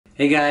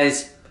Hey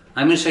guys,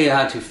 I'm going to show you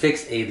how to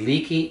fix a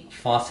leaky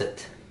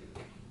faucet.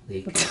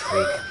 Leak.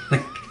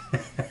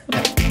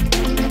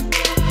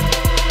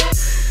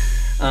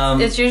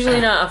 It's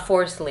usually not a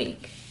forced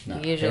leak. No,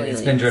 Usually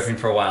it's been dripping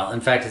for a while. In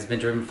fact, it's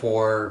been dripping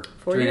for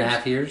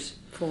 3.5 years.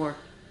 4.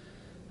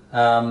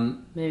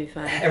 Maybe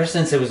 5. Ever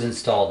since it was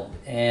installed.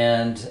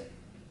 And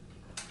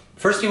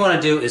first you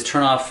want to do is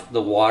turn off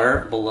the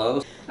water below.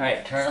 All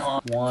right, turn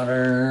on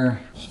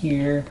water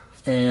here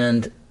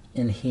and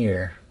in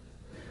here.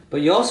 But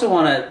you also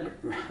want to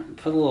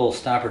put a little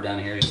stopper down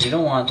here. You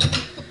don't want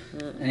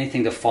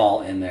anything to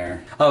fall in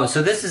there. Oh,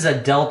 so this is a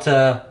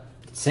Delta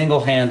single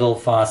handle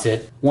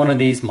faucet. One of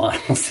these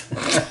models.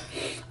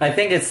 I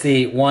think it's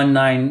the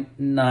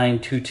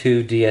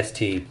 19922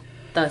 DST.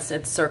 Thus,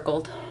 it's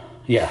circled.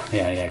 Yeah,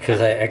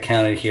 because I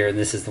counted here, and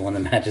this is the one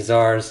that matches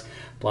ours.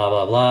 Blah,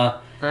 blah,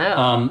 blah.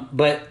 Oh.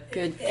 But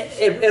Good.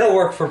 It'll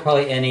work for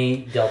probably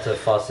any Delta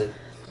faucet.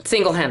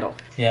 Single handle.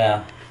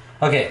 Yeah.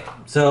 Okay,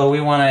 so we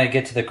want to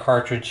get to the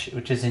cartridge,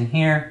 which is in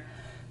here.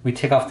 We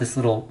take off this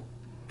little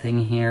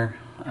thing here.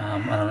 I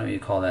don't know what you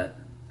call that.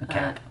 A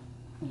cap.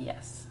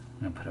 Yes.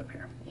 I'm going to put up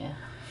here. Yeah.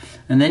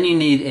 And then you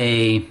need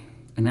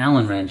an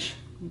Allen wrench.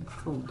 It's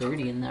a little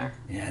dirty in there.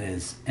 Yeah, it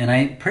is. And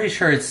I'm pretty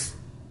sure it's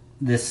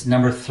this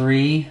number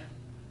 3.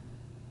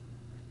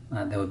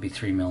 That would be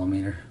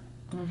 3mm.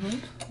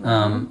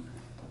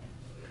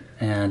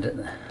 And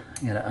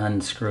you got to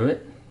unscrew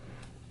it.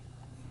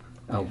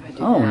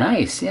 Oh,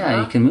 nice.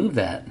 Yeah, you can move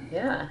that.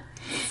 Yeah.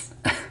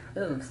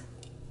 Moves.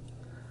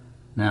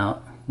 Now,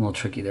 a little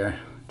tricky there.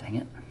 Dang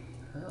it.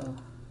 Oh.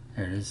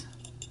 There it is.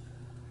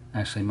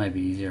 Actually, it might be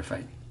easier if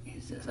I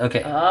use this.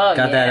 Okay, got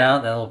that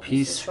out, that little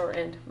piece. The short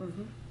end.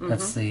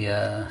 That's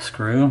the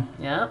screw.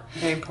 Yeah,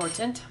 very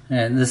important.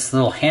 And this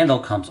little handle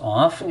comes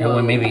off.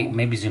 And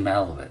maybe zoom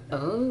out a little bit.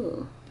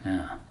 Oh.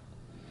 Yeah.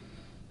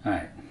 All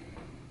right.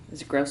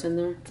 Is it gross in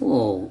there? It's a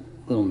little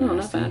nasty. No,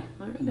 not bad.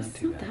 All right,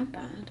 it's not that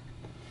bad.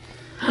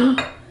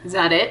 Is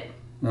that it?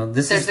 Well,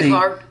 this is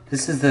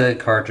the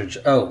cartridge.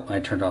 Oh,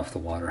 I turned off the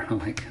water. Oh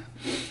my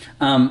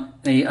god.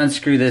 You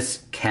unscrew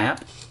this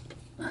cap.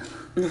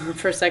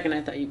 For a second,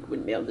 I thought you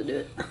wouldn't be able to do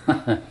it.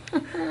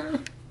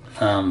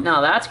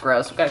 No, that's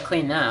gross. We've got to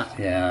clean that.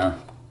 Yeah.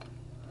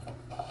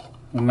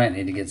 We might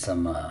need to get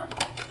some.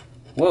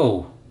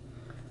 Whoa!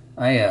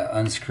 I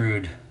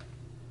unscrewed.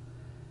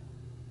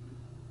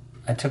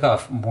 I took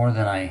off more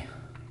than I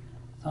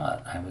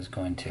thought I was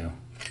going to.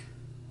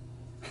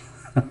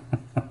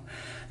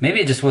 Maybe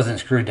it just wasn't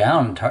screwed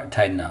down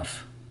tight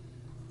enough.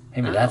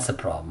 Maybe that's the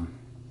problem.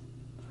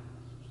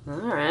 All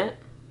right.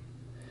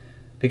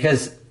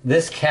 Because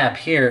this cap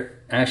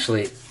here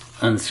actually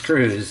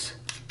unscrews.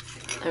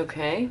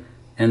 Okay.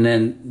 And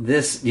then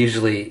this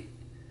usually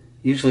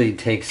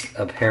takes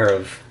a pair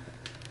of.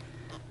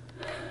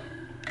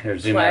 Here,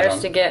 zoom pliers out on,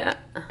 to get.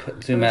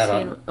 Zoom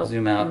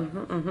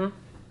out.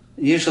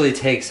 Usually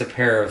takes a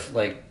pair of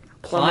like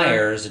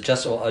pliers,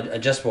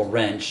 adjustable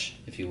wrench,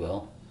 if you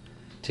will,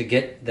 to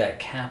get that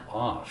cap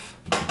off.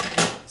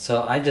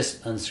 So I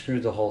just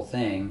unscrewed the whole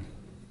thing.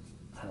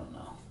 I don't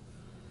know.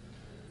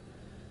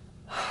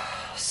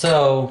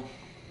 So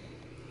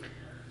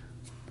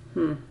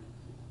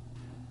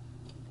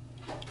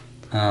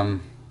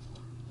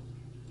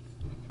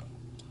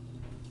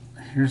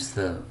here's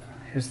the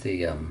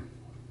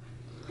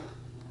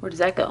Where does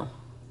that go?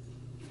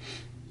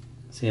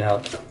 see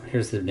how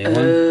here's the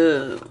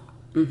new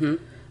one.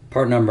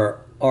 Part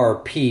number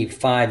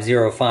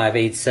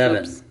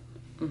RP50587.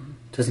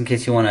 Just in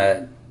case you want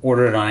to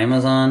order it on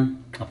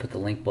Amazon, I'll put the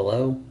link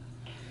below.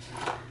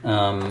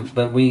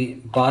 But we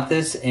bought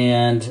this,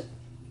 and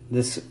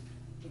this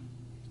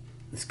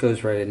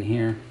goes right in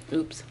here.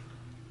 Oops.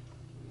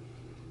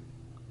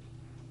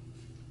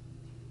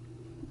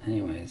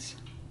 Anyways,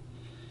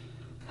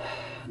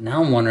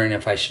 now I'm wondering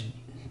if I should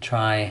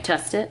try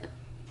Test it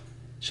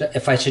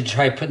if I should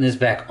try putting this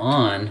back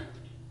on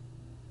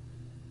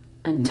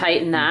and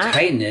tighten that.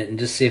 Tighten it and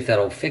just see if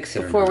that'll fix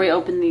it. Before we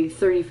open the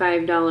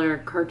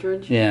 $35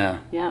 cartridge. Yeah.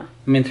 Yeah.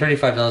 I mean,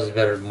 $35 is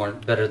better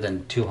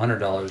than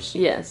 $200.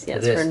 Yes,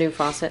 for a new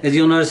faucet. As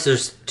you'll notice,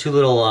 there's two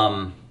little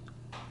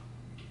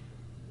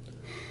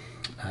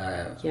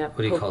what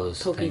do you call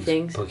those pokey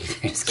things? Pokey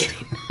things.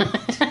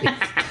 Just kidding.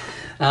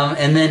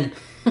 And then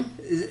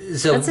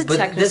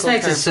this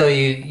makes it so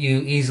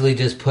you easily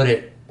just put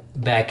it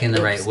back in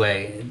the right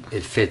way.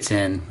 It fits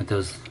in with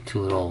those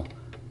two little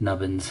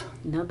nubbins.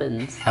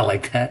 Nubbins. I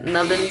like that.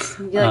 Nubbins.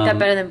 You like that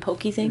better than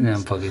pokey things? Yeah,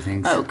 pokey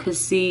things. Oh, because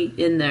see,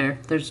 in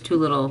there's two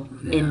little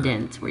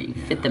indents where you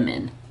fit them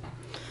in.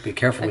 Be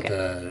careful with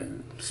the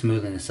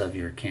smoothness of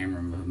your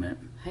camera movement.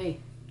 Hey,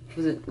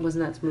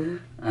 wasn't that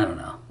smooth? I don't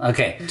know.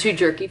 Okay. Too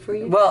jerky for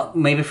you? Well,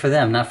 maybe for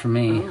them, not for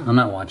me. I'm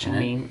not watching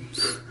it.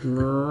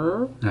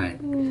 All right.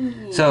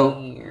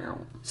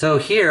 So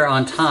here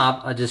on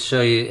top, I'll just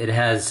show you. It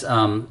has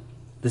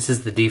this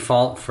is the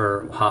default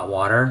for hot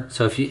water.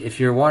 So if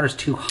your water's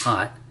too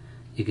hot,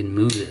 you can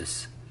move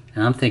this.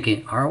 And I'm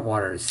thinking our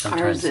water is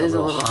sometimes a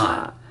little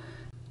hot.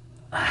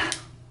 I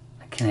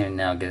can't even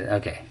now get it.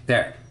 Okay,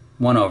 there.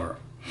 One over.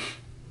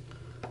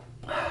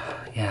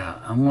 Yeah,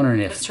 I'm wondering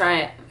if... Let's try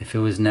it. If it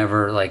was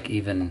never, like,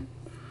 even...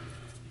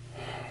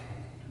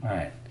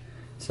 Alright.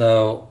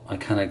 So, I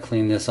kind of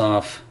clean this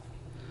off.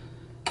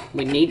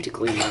 We need to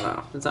clean that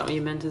off. Is that what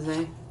you meant to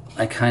say?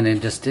 I kind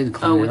of just did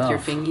clean it off. Oh,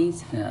 with your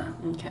fingies? Yeah.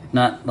 Okay.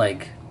 Not,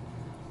 like,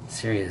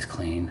 serious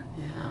clean.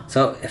 Yeah.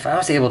 So, if I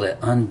was able to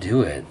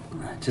undo it,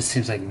 it just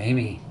seems like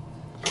maybe...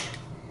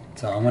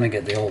 So, I'm going to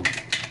get the old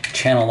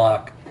channel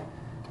lock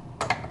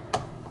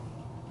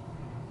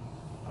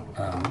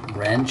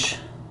wrench.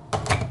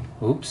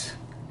 Oops.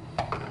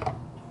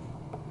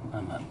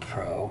 I'm a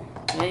pro.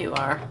 Yeah, you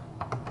are.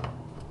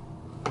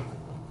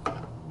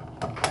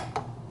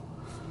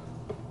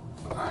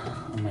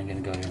 Am I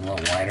going to go even a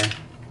little wider?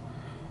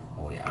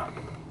 Oh, yeah.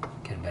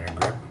 Get a better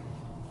grip.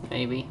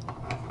 Maybe.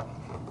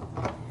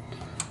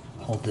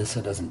 Hold this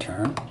so it doesn't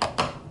turn.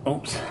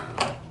 Oops.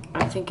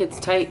 I think it's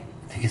tight.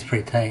 I think it's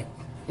pretty tight.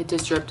 It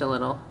just dripped a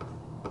little.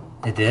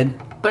 It did?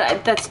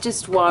 But that's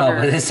just water. Oh,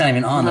 but it's not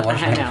even on. The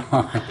water's not even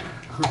on.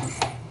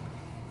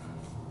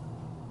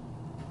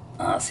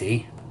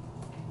 See?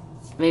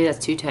 Maybe that's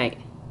too tight.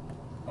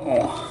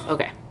 Oh.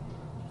 Okay.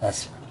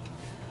 That's...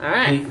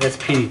 Alright. That's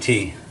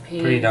PDT.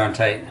 Pretty darn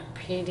tight.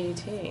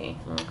 PDT.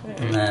 Okay.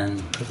 And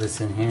then put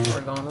this in here. That's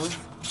what we're going with.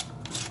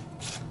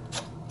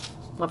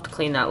 We'll have to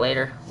clean that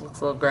later. Looks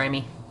a little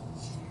grimy.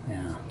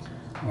 Yeah.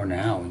 Or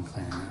now we can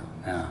clean it out.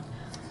 Yeah.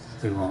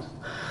 We won't.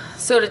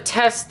 So to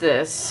test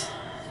this,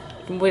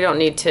 we don't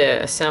need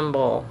to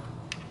assemble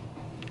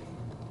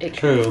it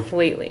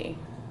completely,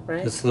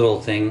 right? This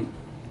little thing.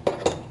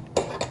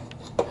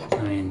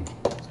 I mean,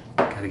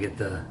 gotta get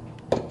the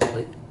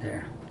plate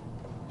there.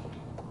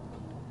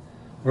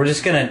 We're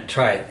just gonna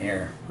try it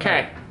here.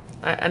 Okay.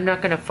 I'm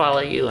not gonna follow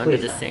you under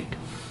the sink.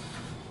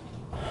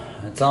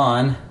 It's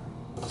on.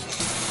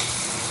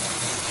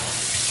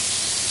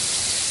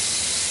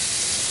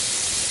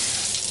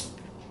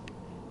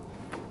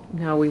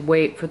 Now we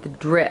wait for the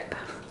drip.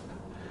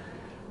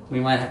 We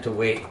might have to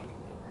wait.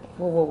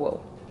 Whoa, whoa,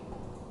 whoa.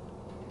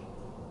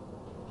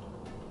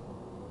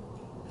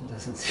 It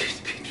doesn't seem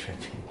to be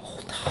dripping.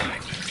 Hold on.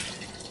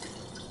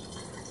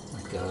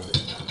 Let go of it.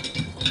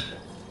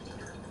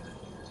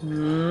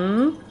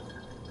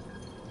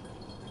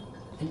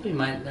 I think we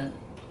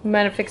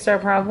might have fixed our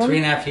problem.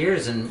 3.5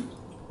 years and...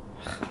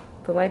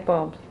 The light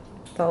bulb.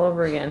 It's all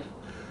over again.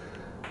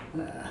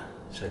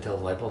 Should I tell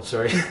the light bulb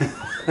story?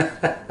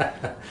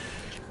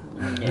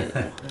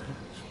 Yeah.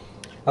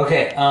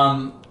 Okay,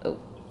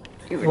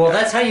 well,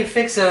 that's how you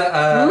fix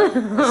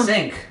a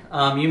sink.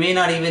 You may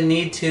not even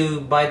need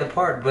to buy the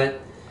part,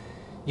 but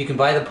you can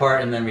buy the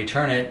part and then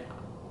return it.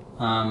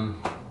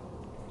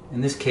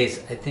 In this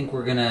case, I think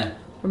we're gonna...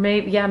 Or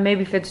maybe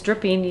if it's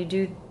dripping, you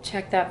do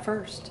check that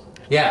first.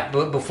 Yeah,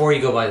 but before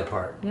you go buy the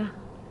part. Yeah.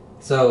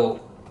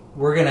 So,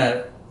 we're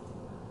gonna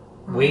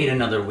wait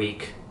another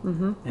week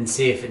and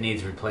see if it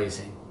needs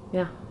replacing.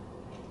 Yeah.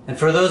 And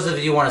for those of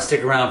you who want to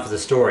stick around for the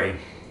story,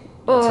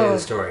 I'll tell you the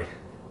story.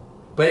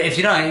 But if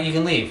you don't, you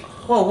can leave.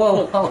 Whoa,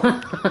 whoa,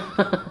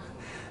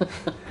 whoa.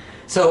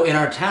 So in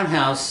our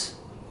townhouse,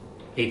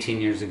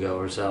 18 years ago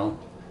or so,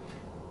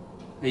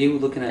 are you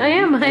looking at I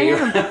am.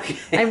 Okay.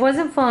 I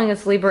wasn't falling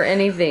asleep or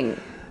anything.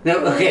 No,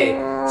 okay.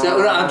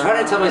 So I'm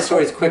trying to tell my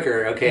stories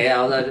quicker, okay?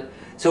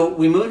 So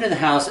we moved into the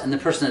house, and the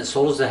person that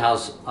sold us the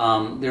house,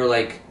 they were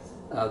like,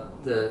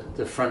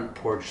 the front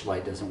porch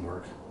light doesn't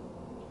work.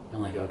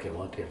 I'm like, okay,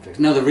 we'll have to get it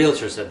fixed. No, the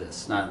realtor said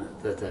this,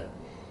 not that.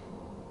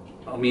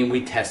 I mean,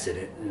 we tested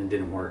it and it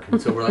didn't work,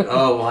 and so we're like,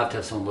 oh, we'll have to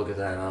have someone look at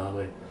that. Oh,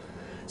 wait.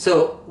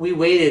 So we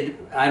waited.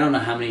 I don't know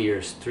how many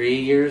years. 3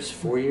 years,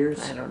 4 years.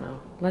 I don't know.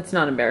 Let's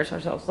not embarrass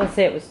ourselves. Let's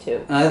say it was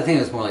 2. I think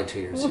it was more like 2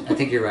 years. I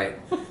think you're right.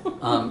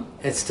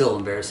 It's still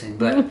embarrassing,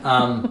 but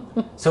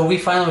so we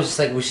finally was just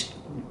like, we should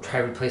try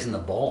replacing the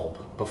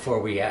bulb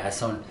before we asked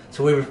someone.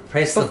 So we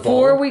replaced the bulb.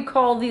 Before we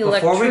called the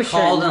electrician. Before we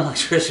called an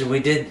electrician, we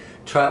did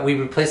try. We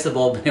replaced the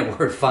bulb and it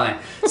worked fine.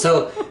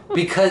 So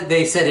because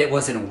they said it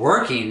wasn't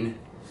working.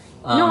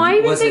 No, I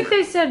even think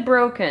they said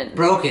broken.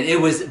 Broken. It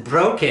was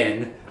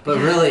broken, but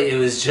really it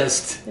was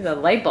just... The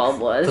light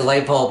bulb was. The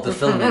light bulb, the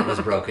filament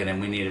was broken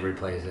and we needed to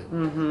replace it.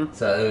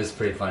 So it was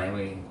pretty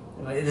funny.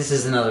 This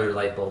is another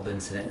light bulb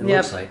incident, it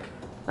looks like.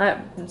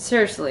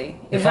 Seriously.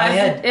 It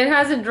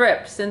hasn't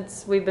dripped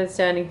since we've been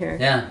standing here.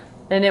 Yeah.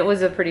 And it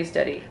was a pretty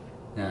steady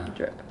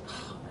drip.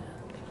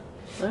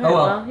 Oh,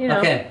 well, you know.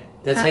 Okay.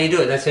 That's how you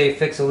do it. That's how you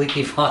fix a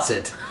leaky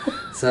faucet.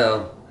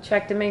 So...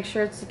 Check to make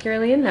sure it's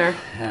securely in there.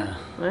 Yeah.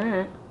 All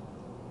right.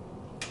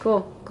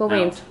 Cool. Cool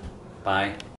beans. Bye.